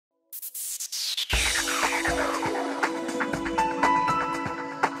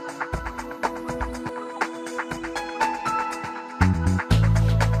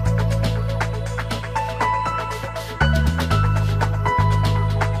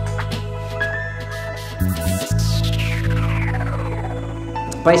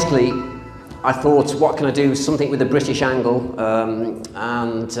basically, I thought, what can I do? Something with a British angle,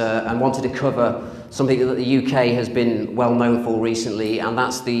 and wanted to cover something that the UK has been well known for recently, and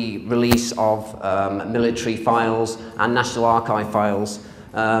that's the release of military files and National Archive files.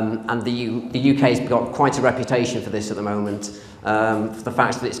 And the UK has got quite a reputation for this at the moment, for the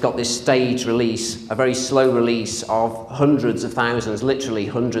fact that it's got this staged release, a very slow release of hundreds of thousands, literally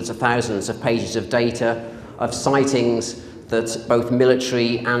hundreds of thousands of pages of data, of sightings that both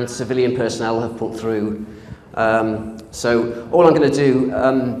military and civilian personnel have put through. So all I'm going to do,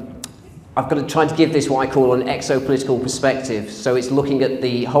 I've got to try to give this what I call an exopolitical perspective. So it's looking at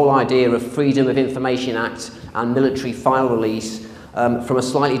the whole idea of Freedom of Information Act and military file release from a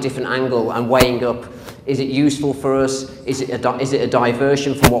slightly different angle and weighing up, is it useful for us? Is it a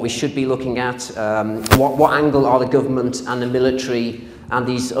diversion from what we should be looking at? What angle are the government and the military and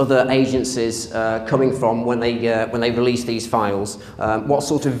these other agencies coming from when they release these files? What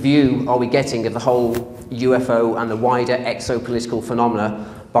sort of view are we getting of the whole UFO and the wider exopolitical phenomena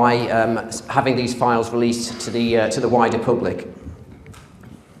by having these files released to the wider public?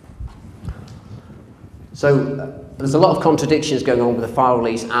 So there's a lot of contradictions going on with the file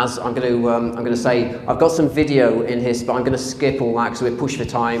release, as I'm going to say. I've got some video in here, but I'm going to skip all that because we're pushed for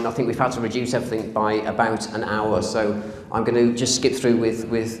time. I think we've had to reduce everything by about an hour, so I'm going to just skip through with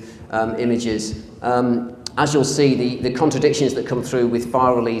images. As you'll see, the contradictions that come through with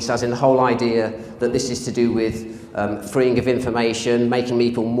file release, as in the whole idea that this is to do with freeing of information, making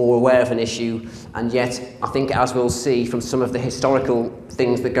people more aware of an issue, and yet I think, as we'll see from some of the historical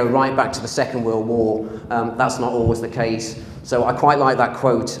things that go right back to the Second World War, that's not always the case. So I quite like that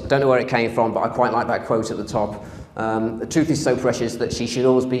quote. I don't know where it came from, but I quite like that quote at the top. The truth is so precious that she should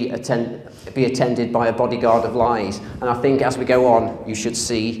always be attended by a bodyguard of lies. And I think as we go on, you should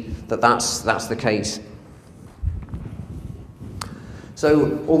see that that's the case.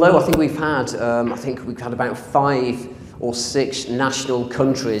 So, although I think we've had about 5 or 6 national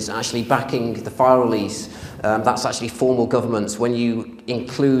countries actually backing the file release. That's actually formal governments. When you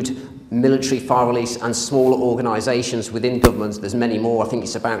include military file release and smaller organisations within governments, there's many more. I think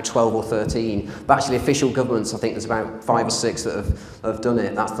it's about 12 or 13. But actually official governments, I think there's about 5 or 6 that have done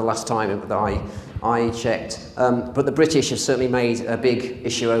it. That's the last time that I checked. But the British have certainly made a big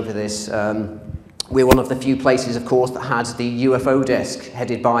issue over this. We're one of the few places, of course, that had the UFO desk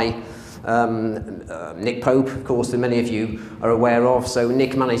headed by Nick Pope, of course, that many of you are aware of. So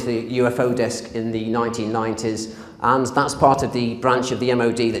Nick managed the UFO desk in the 1990s, and that's part of the branch of the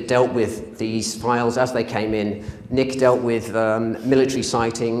MOD that dealt with these files as they came in. Nick dealt with military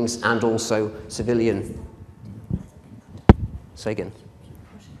sightings and also civilian. Say again.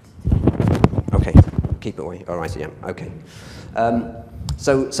 Okay, keep it away. All right, yeah, okay.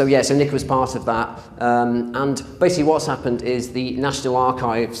 So Nick was part of that, and basically what's happened is the National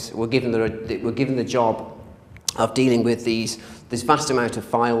Archives were given the job of dealing with this vast amount of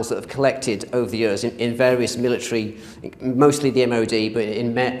files that have collected over the years in various military, mostly the MOD, but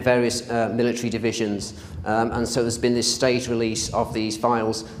in various military divisions, and so there's been this staged release of these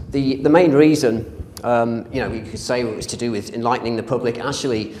files. The main reason, you could say it was to do with enlightening the public.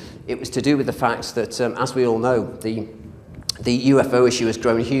 Actually, it was to do with the fact that, as we all know, the UFO issue has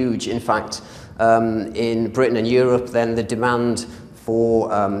grown huge. In fact, in Britain and Europe, then the demand for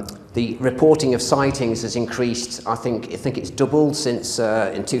the reporting of sightings has increased. I think it's doubled since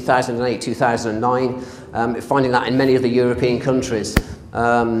in 2008, 2009. Finding that in many of the European countries.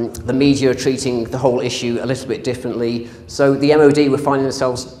 The media are treating the whole issue a little bit differently. So the MOD were finding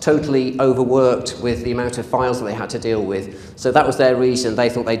themselves totally overworked with the amount of files that they had to deal with. So that was their reason. They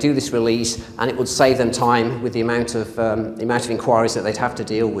thought they'd do this release and it would save them time with the amount of inquiries that they'd have to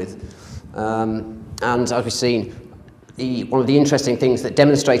deal with. And as we've seen, one of the interesting things that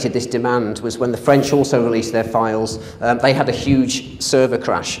demonstrated this demand was when the French also released their files. They had a huge server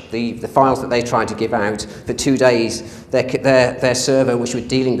crash. The files that they tried to give out for 2 days, their server, which was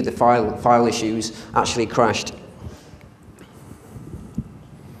dealing with the file issues, actually crashed.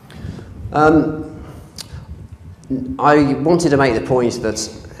 I wanted to make the point that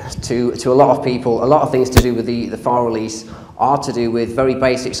to a lot of people, a lot of things to do with the file release are to do with very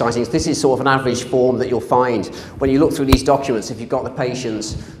basic sightings. This is sort of an average form that you'll find when you look through these documents. If you've got the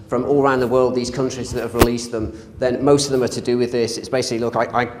patience from all around the world, these countries that have released them, then most of them are to do with this. It's basically, look,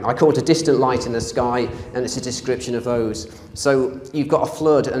 I caught a distant light in the sky, and it's a description of those. So you've got a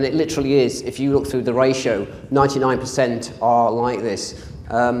flood, and it literally is, if you look through the ratio, 99% are like this.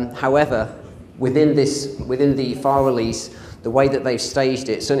 However, within the file release, the way that they've staged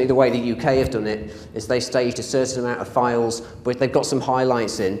it, certainly the way the UK have done it, is they staged a certain amount of files, but they've got some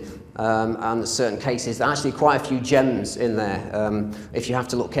highlights in, and certain cases, there are actually quite a few gems in there, if you have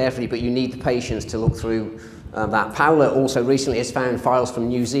to look carefully, but you need the patience to look through that. Paula also recently has found files from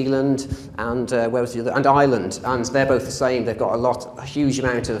New Zealand and where was the other? And Ireland, and they're both the same. They've got a huge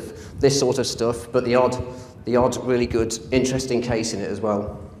amount of this sort of stuff, but the odd really good, interesting case in it as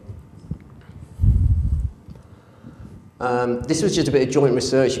well. This was just a bit of joint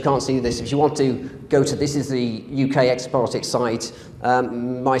research. You can't see this. If you want to go to, this is the UK exopolitics site.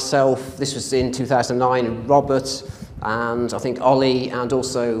 Myself, this was in 2009, Robert, and I think Ollie, and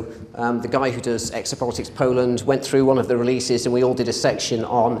also the guy who does Exopolitics Poland went through one of the releases, and we all did a section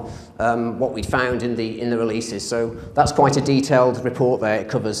on what we found in the releases. So that's quite a detailed report there. It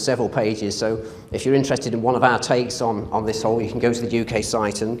covers several pages. So if you're interested in one of our takes on this whole, you can go to the UK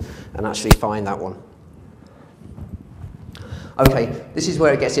site and actually find that one. Okay, this is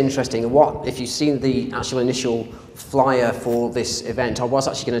where it gets interesting. And if you've seen the actual initial flyer for this event, I was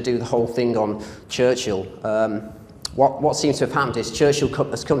actually going to do the whole thing on Churchill. What seems to have happened is Churchill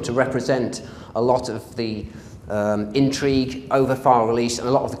has come to represent a lot of the intrigue over file release and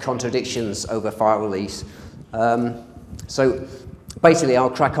a lot of the contradictions over file release. So basically, I'll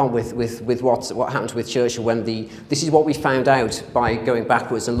crack on with what happened with Churchill when this is what we found out by going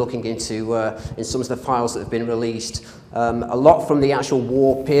backwards and looking into in some of the files that have been released. A lot from the actual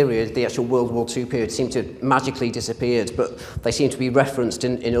war period, the actual World War II period, seemed to have magically disappeared, but they seem to be referenced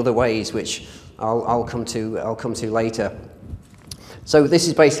in other ways, which I'll come to later. So this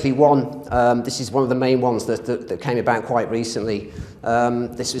is basically this is one of the main ones that came about quite recently.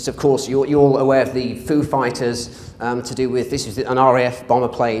 This was, of course, you're all aware of the Foo Fighters, to do with, this was an RAF bomber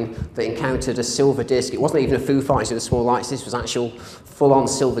plane that encountered a silver disc. It wasn't even a Foo Fighter with small lights, this was actual full-on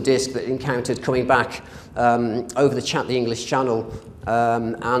silver disc that it encountered coming back over the English Channel,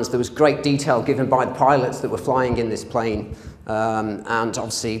 and there was great detail given by the pilots that were flying in this plane, and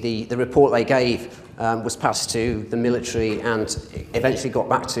obviously the report they gave was passed to the military and eventually got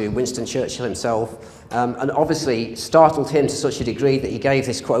back to Winston Churchill himself, and obviously startled him to such a degree that he gave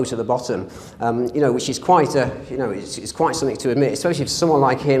this quote at the bottom, which is quite it's quite something to admit, especially for someone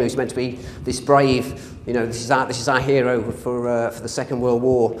like him who's meant to be this brave, this is our hero for the Second World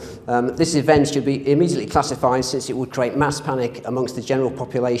War. This event should be immediately classified, since it would create mass panic amongst the general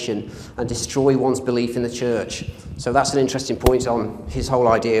population and destroy one's belief in the church. So that's an interesting point on his whole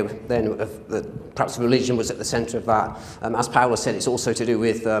idea then of that perhaps religion was at the centre of that. As Paula said, it's also to do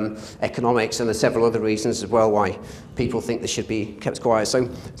with economics, and there's several other reasons as well why people think this should be kept quiet. So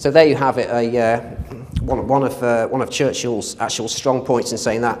there you have it. One of Churchill's actual strong points in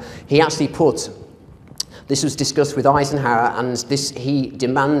saying that. He actually this was discussed with Eisenhower, and he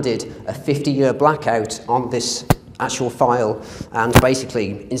demanded a 50-year blackout on this actual file, and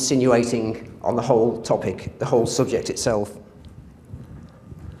basically insinuating on the whole topic, the whole subject itself.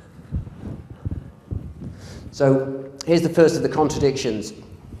 So here's the first of the contradictions,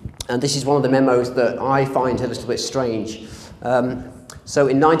 and this is one of the memos that I find a little bit strange. So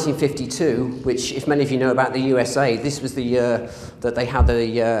in 1952, which if many of you know about the USA, this was the year that they had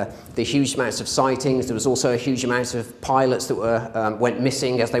the huge amounts of sightings. There was also a huge amount of pilots that went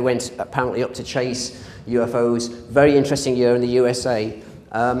missing as they went apparently up to chase UFOs. Very interesting year in the USA.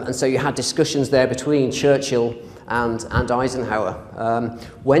 And so you had discussions there between Churchill and Eisenhower.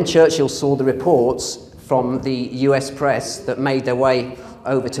 When Churchill saw the reports from the US press that made their way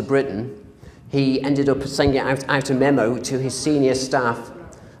over to Britain, he ended up sending out a memo to his senior staff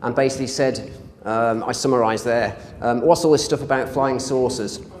and basically said, I summarise there, what's all this stuff about flying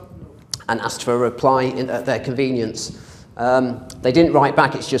saucers? And asked for a reply at their convenience. They didn't write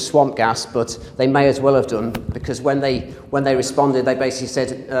back, it's just swamp gas, but they may as well have done, because when they responded, they basically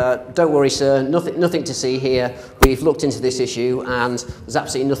said, don't worry, sir, nothing to see here. We've looked into this issue and there's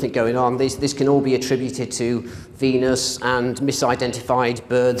absolutely nothing going on. This can all be attributed to Venus and misidentified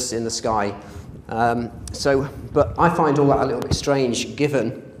birds in the sky. But I find all that a little bit strange,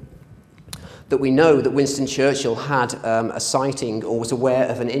 given that we know that Winston Churchill had a sighting or was aware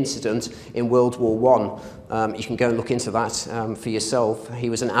of an incident in World War I. You can go and look into that for yourself. He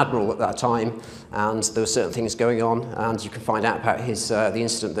was an admiral at that time, and there were certain things going on, and you can find out about the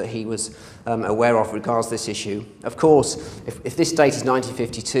incident that he was aware of regards this issue. Of course, if this date is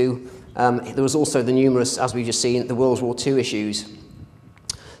 1952, there was also the numerous, as we've just seen, the World War II issues.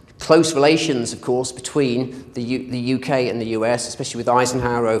 Close relations, of course, between the UK and the US, especially with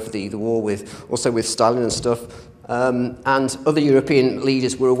Eisenhower over the war, also with Stalin and stuff. And other European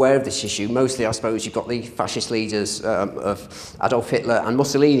leaders were aware of this issue. Mostly, I suppose, you've got the fascist leaders of Adolf Hitler and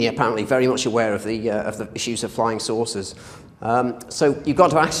Mussolini, apparently very much aware of the issues of flying saucers. So you've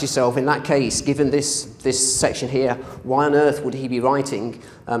got to ask yourself, in that case, given this section here, why on earth would he be writing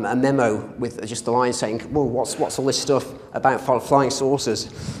a memo with just the line saying, well, what's all this stuff about flying saucers?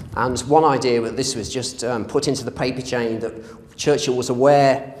 And one idea that this was just put into the paper chain, that Churchill was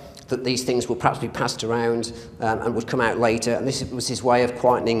aware that these things would perhaps be passed around and would come out later, and this was his way of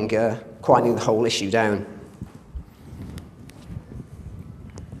quietening the whole issue down.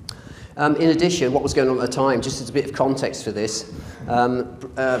 In addition, what was going on at the time, just as a bit of context for this,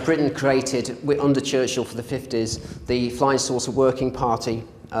 Britain created, under Churchill for the 50s, the Flying Saucer Working Party.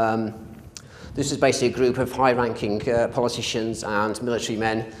 This was basically a group of high-ranking politicians and military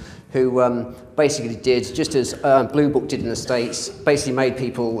men who basically did, just as Blue Book did in the States, basically made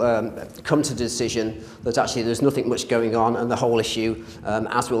people come to the decision that actually there's nothing much going on, and the whole issue,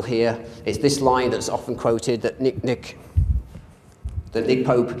 as we'll hear, is this line that's often quoted that Nick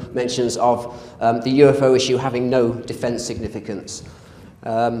Pope mentions of the UFO issue having no defence significance.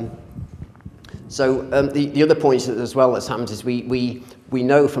 So the other point as well that's happened is we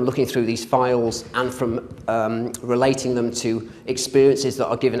know from looking through these files and from relating them to experiences that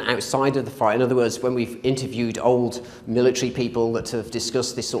are given outside of the file. In other words, when we've interviewed old military people that have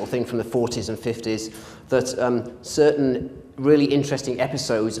discussed this sort of thing from the 40s and 50s, that certain really interesting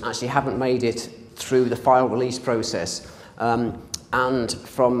episodes actually haven't made it through the file release process. And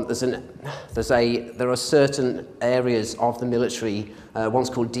there are certain areas of the military, one's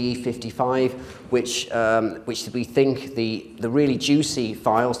called DE55, which we think the really juicy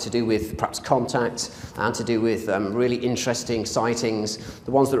files to do with perhaps contact and to do with really interesting sightings,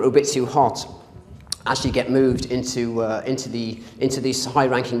 the ones that are a bit too hot, actually get moved into this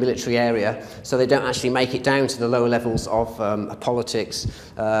high-ranking military area, so they don't actually make it down to the lower levels of politics,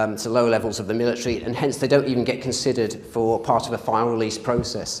 to lower levels of the military, and hence they don't even get considered for part of a file release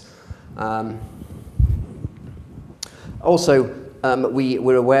process. Also, we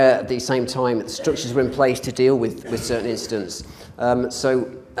were aware at the same time that structures were in place to deal with certain incidents.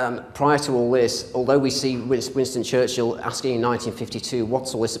 Prior to all this, although we see Winston Churchill asking in 1952,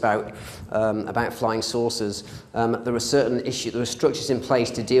 what's all this about flying saucers, there are certain issues, there are structures in place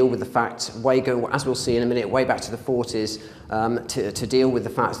to deal with the fact, as we'll see in a minute, way back to the 40s, to deal with the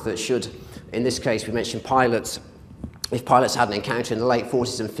fact that should, in this case we mentioned pilots, if pilots had an encounter in the late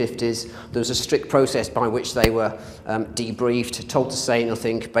 40s and 50s, there was a strict process by which they were debriefed, told to say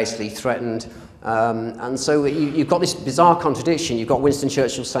nothing, basically threatened. And so you've got this bizarre contradiction. You've got Winston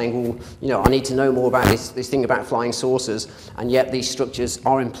Churchill saying, well, you know, I need to know more about this thing about flying saucers, and yet these structures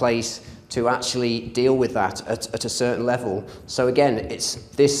are in place to actually deal with that at a certain level. So again,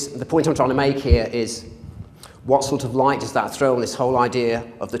 the point I'm trying to make here is, what sort of light does that throw on this whole idea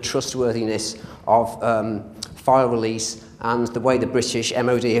of the trustworthiness of file release and the way the British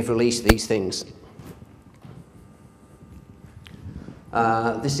MOD have released these things?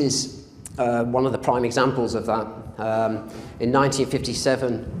 This is one of the prime examples of that. In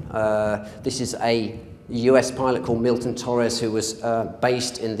 1957, this is a US pilot called Milton Torres who was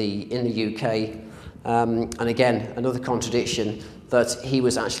based in the UK. And again, another contradiction, that he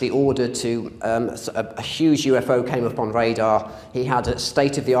was actually ordered to, a huge UFO came up on radar. He had a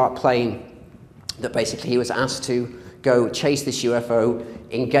state-of-the-art plane that basically he was asked to go chase this UFO,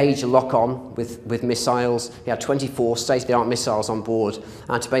 engage a lock-on with missiles. He had 24 state-of-the-art missiles on board,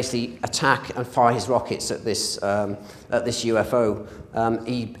 and to basically attack and fire his rockets at this UFO.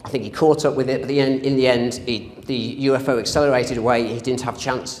 I think he caught up with it, but in the end, the UFO accelerated away. He didn't have a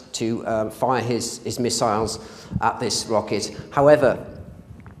chance to fire his missiles at this rocket. However,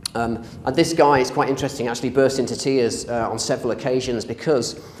 and this guy, is quite interesting, actually burst into tears on several occasions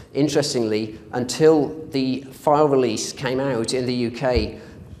because, interestingly, until the file release came out in the UK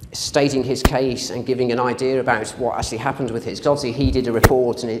stating his case and giving an idea about what actually happened with his, because obviously he did a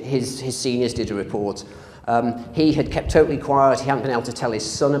report and his seniors did a report. He had kept totally quiet. He hadn't been able to tell his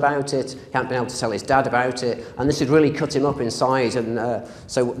son about it. He hadn't been able to tell his dad about it, and this had really cut him up inside. And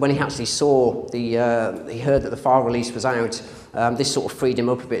so when he actually saw he heard that the file release was out, this sort of freed him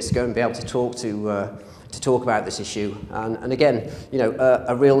up a bit to go and be able to talk about this issue. And again, you know,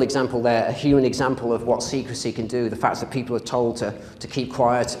 a real example there, a human example of what secrecy can do. The fact that people are told to keep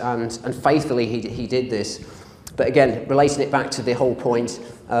quiet, and faithfully he did this. But again, relating it back to the whole point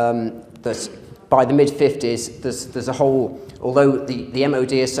that by the mid-50s, there's a whole, although the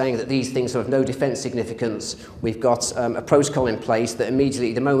MOD is saying that these things are of no defence significance, we've got a protocol in place that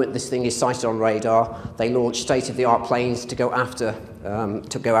immediately, the moment this thing is sighted on radar, they launch state-of-the-art planes to go after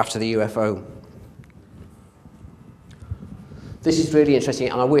the UFO. this is really interesting,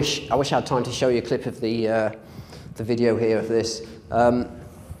 and I wish I had time to show you a clip of the video here of this.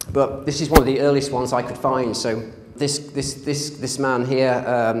 But this is one of the earliest ones I could find. So this man here,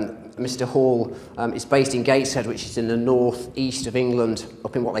 Mr. Hall, is based in Gateshead, which is in the north-east of England,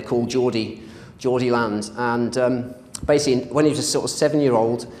 up in what they call Geordie land. And basically, when he was a sort of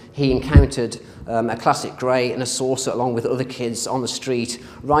 7-year-old, he encountered a classic grey and a saucer along with other kids on the street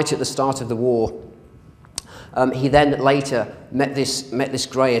right at the start of the war. He then later met this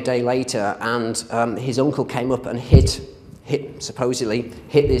grey a day later, and his uncle came up and supposedly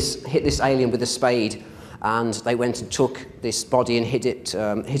hit this alien with a spade, and they went and took this body and hid it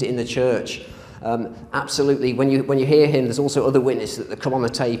in the church. Absolutely, when you hear him, there's also other witnesses that come on the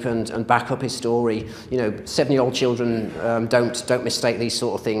tape and back up his story. You know, 7-year-old children don't mistake these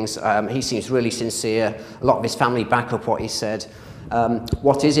sort of things. He seems really sincere. A lot of his family back up what he said.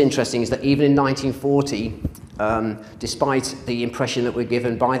 What is interesting is that even in 1940, despite the impression that we're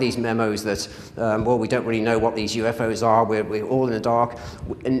given by these memos that, well, we don't really know what these UFOs are, we're all in the dark,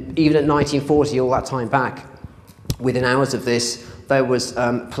 and even at 1940, all that time back, within hours of this, there was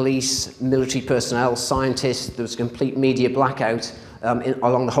police, military personnel, scientists, there was a complete media blackout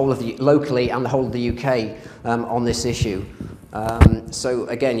along the whole of locally and the whole of the UK on this issue. So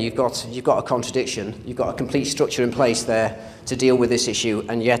again, you've got a contradiction. You've got a complete structure in place there to deal with this issue,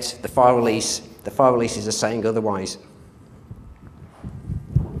 and yet the file releases are saying otherwise.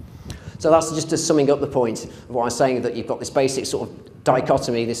 So that's just summing up the point of what I'm saying, that you've got this basic sort of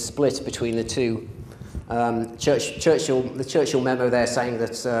dichotomy, this split between the two. The Churchill memo there saying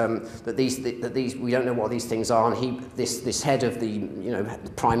that these we don't know what these things are, and this head of the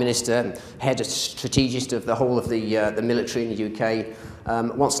the Prime Minister, head strategist of the whole of the military in the UK,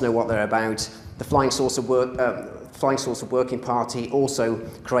 wants to know what they're about. The Flying Saucer Working Party also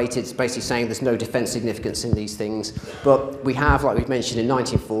created, basically saying there's no defence significance in these things. But we have, like we've mentioned, in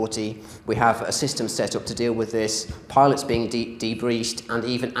 1940, we have a system set up to deal with this, pilots being debriefed and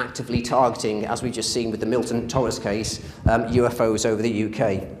even actively targeting, as we've just seen with the Milton Torres case, UFOs over the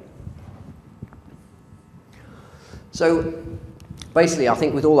UK. So basically, I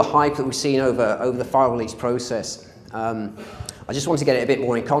think with all the hype that we've seen over the file release process, I just want to get it a bit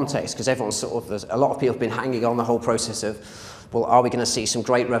more in context, because everyone's there's a lot of people have been hanging on the whole process of, well, are we going to see some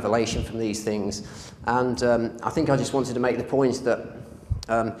great revelation from these things? And I think I just wanted to make the point that,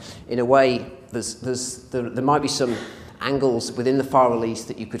 in a way, there might be some angles within the file release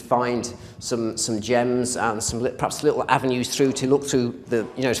that you could find some gems and some perhaps little avenues through to look through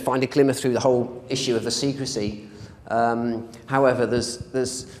to find a glimmer through the whole issue of the secrecy. However,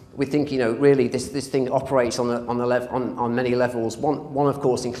 we think really this thing operates on many levels. One of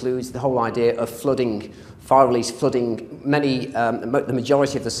course includes the whole idea of file release flooding the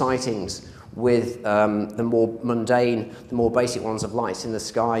majority of the sightings with the more mundane, the more basic ones of lights in the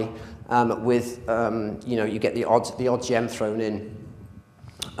sky, you get the odd gem thrown in.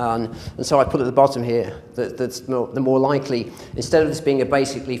 And so I put at the bottom here that the more likely, instead of this being a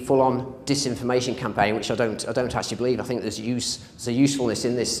basically full-on disinformation campaign, which I don't actually believe, I think there's a usefulness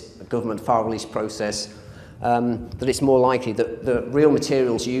in this government file release process, that it's more likely that the real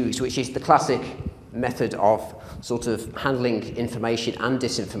materials used, which is the classic method of sort of handling information and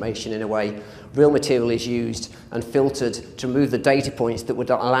disinformation in a way, real material is used and filtered to remove the data points that would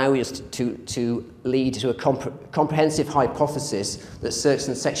allow us to lead to a comprehensive hypothesis that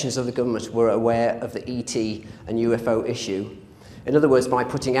certain sections of the government were aware of the ET and UFO issue. In other words, by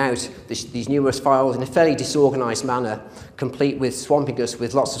putting out these numerous files in a fairly disorganised manner, complete with swamping us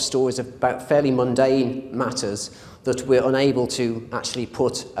with lots of stories about fairly mundane matters, that we're unable to actually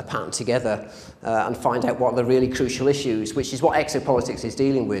put a pattern together and find out what are the really crucial issues, which is what exopolitics is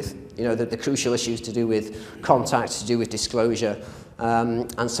dealing with. The crucial issues to do with contact, to do with disclosure.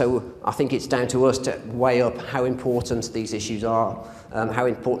 And so I think it's down to us to weigh up how important these issues are, how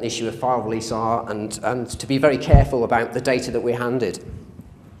important the issue of file release are, and to be very careful about the data that we're handed.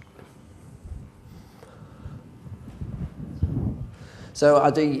 So I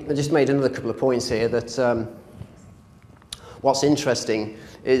just made another couple of points here that what's interesting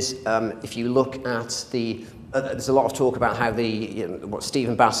is if you look at there's a lot of talk about how what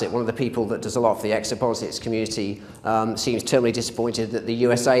Stephen Bassett, one of the people that does a lot for the exopolitics community, seems terminally disappointed that the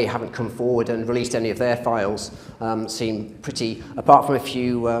USA haven't come forward and released any of their files. Seem pretty, apart from a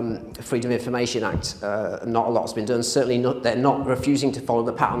few Freedom of Information Act, not a lot's been done. Certainly they're not refusing to follow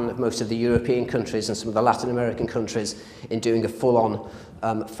the pattern of most of the European countries and some of the Latin American countries in doing a full-on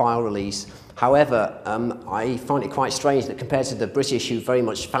file release. However, I find it quite strange that compared to the British, who very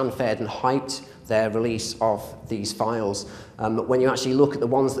much fanfared and hyped their release of these files, when you actually look at the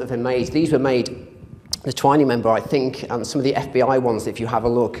ones that have been made, these were made The Twining memo, I think, and some of the FBI ones, if you have a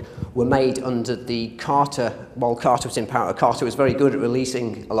look, were made under the Carter, while Carter was in power. Carter was very good at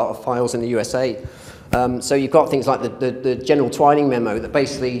releasing a lot of files in the USA. So you've got things like the General Twining memo that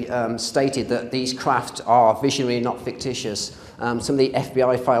basically stated that these craft are visionary and not fictitious. Some of the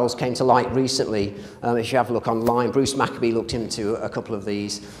FBI files came to light recently. If you have a look online, Bruce Maccabee looked into a couple of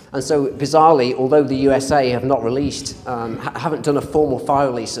these. And so, bizarrely, although the USA have not released, haven't done a formal file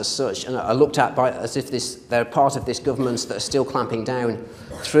release as such, and are looked at as if they're part of this government that are still clamping down,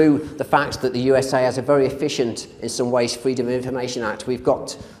 through the fact that the USA has a very efficient, in some ways, Freedom of Information Act. We've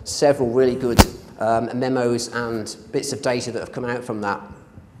got several really good memos and bits of data that have come out from that.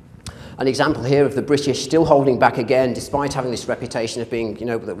 An example here of the British still holding back again, despite having this reputation of being, you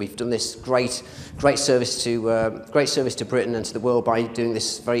know, that we've done this great service to Britain and to the world by doing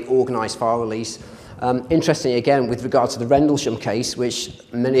this very organised file release. Interestingly, again, with regard to the Rendlesham case, which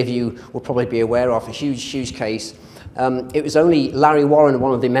many of you will probably be aware of, a huge case. It was only Larry Warren,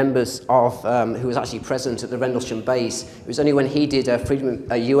 one of the members of, who was actually present at the Rendlesham base. It was only when he did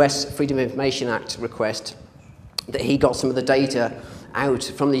a US Freedom of Information Act request that he got some of the data out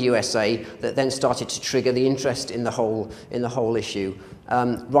from the USA that then started to trigger the interest in the whole issue.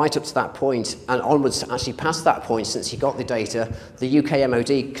 Right up to that point, and onwards, actually past that point, since he got the data, the UK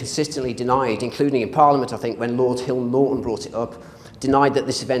MOD consistently denied, including in Parliament, I think, when Lord Hill Norton brought it up, denied that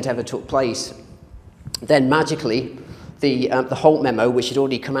this event ever took place. Then magically, the Holt memo, which had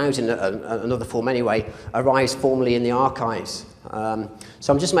already come out in another form anyway, arrives formally in the archives.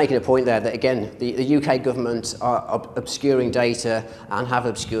 So I'm just making a point there that, again, the UK government are obscuring data and have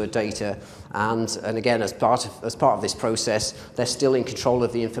obscured data, and again, as part of this process, they're still in control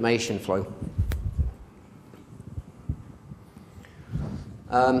of the information flow.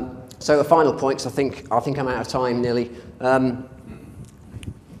 So a final point, because I think I'm out of time nearly. I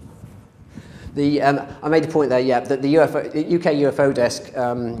made the point there, yeah, that the UK UFO desk,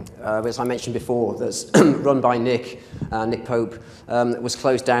 as I mentioned before, that's run by Nick Pope, was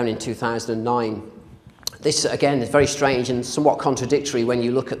closed down in 2009. This, again, is very strange and somewhat contradictory when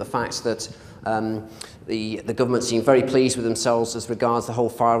you look at the fact that the government seem very pleased with themselves as regards the whole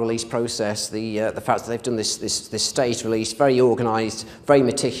file release process, the fact that they've done this staged release, very organised, very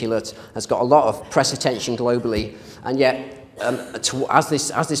meticulous, has got a lot of press attention globally, and yet as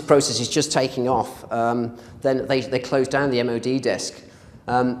this process is just taking off, then they closed down the MOD desk.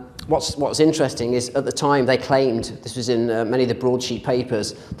 What's interesting is at the time they claimed, this was in many of the broadsheet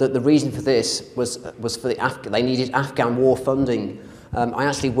papers, that the reason for this was for they needed Afghan war funding. I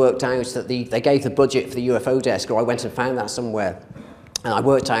actually worked out that they gave the budget for the UFO desk, or I went and found that somewhere. And I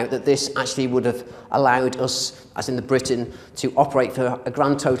worked out that this actually would have allowed us, as in the Britain, to operate for a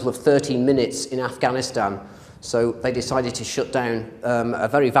grand total of 13 minutes in Afghanistan. So they decided to shut down a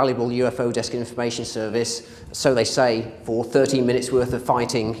very valuable UFO desk information service, so they say, for 13 minutes worth of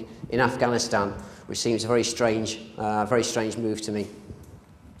fighting in Afghanistan, which seems a very strange move to me.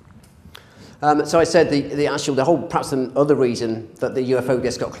 So I said perhaps the other reason that the UFO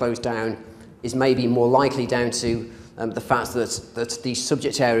desk got closed down is maybe more likely down to the fact that the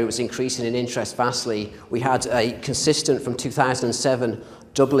subject area was increasing in interest vastly. We had a consistent, from 2007,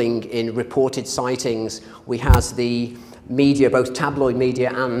 doubling in reported sightings. We had the media, both tabloid media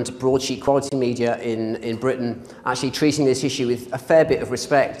and broadsheet quality media in Britain, actually treating this issue with a fair bit of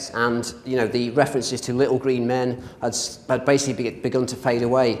respect, and you know, the references to little green men had basically begun to fade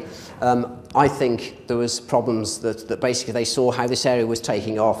away. I think there was problems that basically they saw how this area was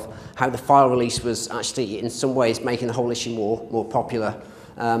taking off, how the file release was actually in some ways making the whole issue more popular.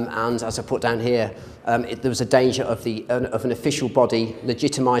 And as I put down here, there was a danger of an official body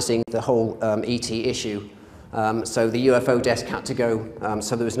legitimising the whole ET issue. So the UFO desk had to go,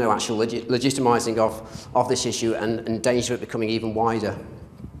 so there was no actual legitimising of this issue, and danger of it becoming even wider.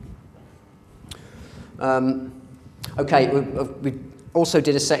 Okay, we also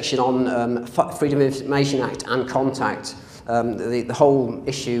did a section on Freedom of Information Act and contact. The whole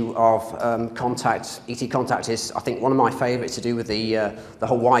issue of contact, ET contact, is, I think, one of my favourites to do with the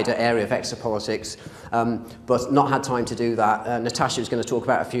whole wider area of exopolitics, but not had time to do that. Natasha was going to talk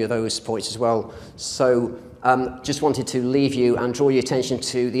about a few of those points as well. So just wanted to leave you and draw your attention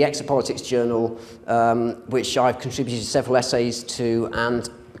to the Exopolitics Journal, which I've contributed several essays to, and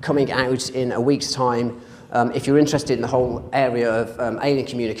coming out in a week's time. If you're interested in the whole area of alien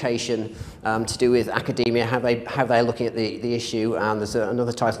communication to do with academia, how they're looking at the issue, and there's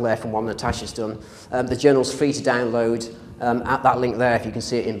another title there from one Natasha's done. The journal's free to download at that link there, if you can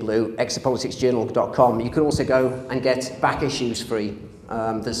see it in blue, exopoliticsjournal.com. You can also go and get back issues free.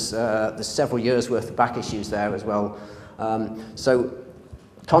 There's several years worth of back issues there as well. So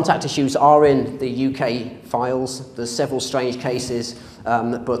Contact issues are in the UK files. There's several strange cases,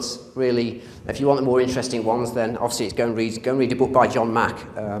 but really, if you want the more interesting ones, then obviously it's go and read a book by John Mack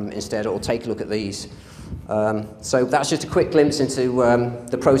instead, or take a look at these. So that's just a quick glimpse into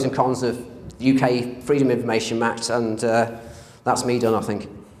the pros and cons of UK Freedom of Information Act, and that's me done, I think.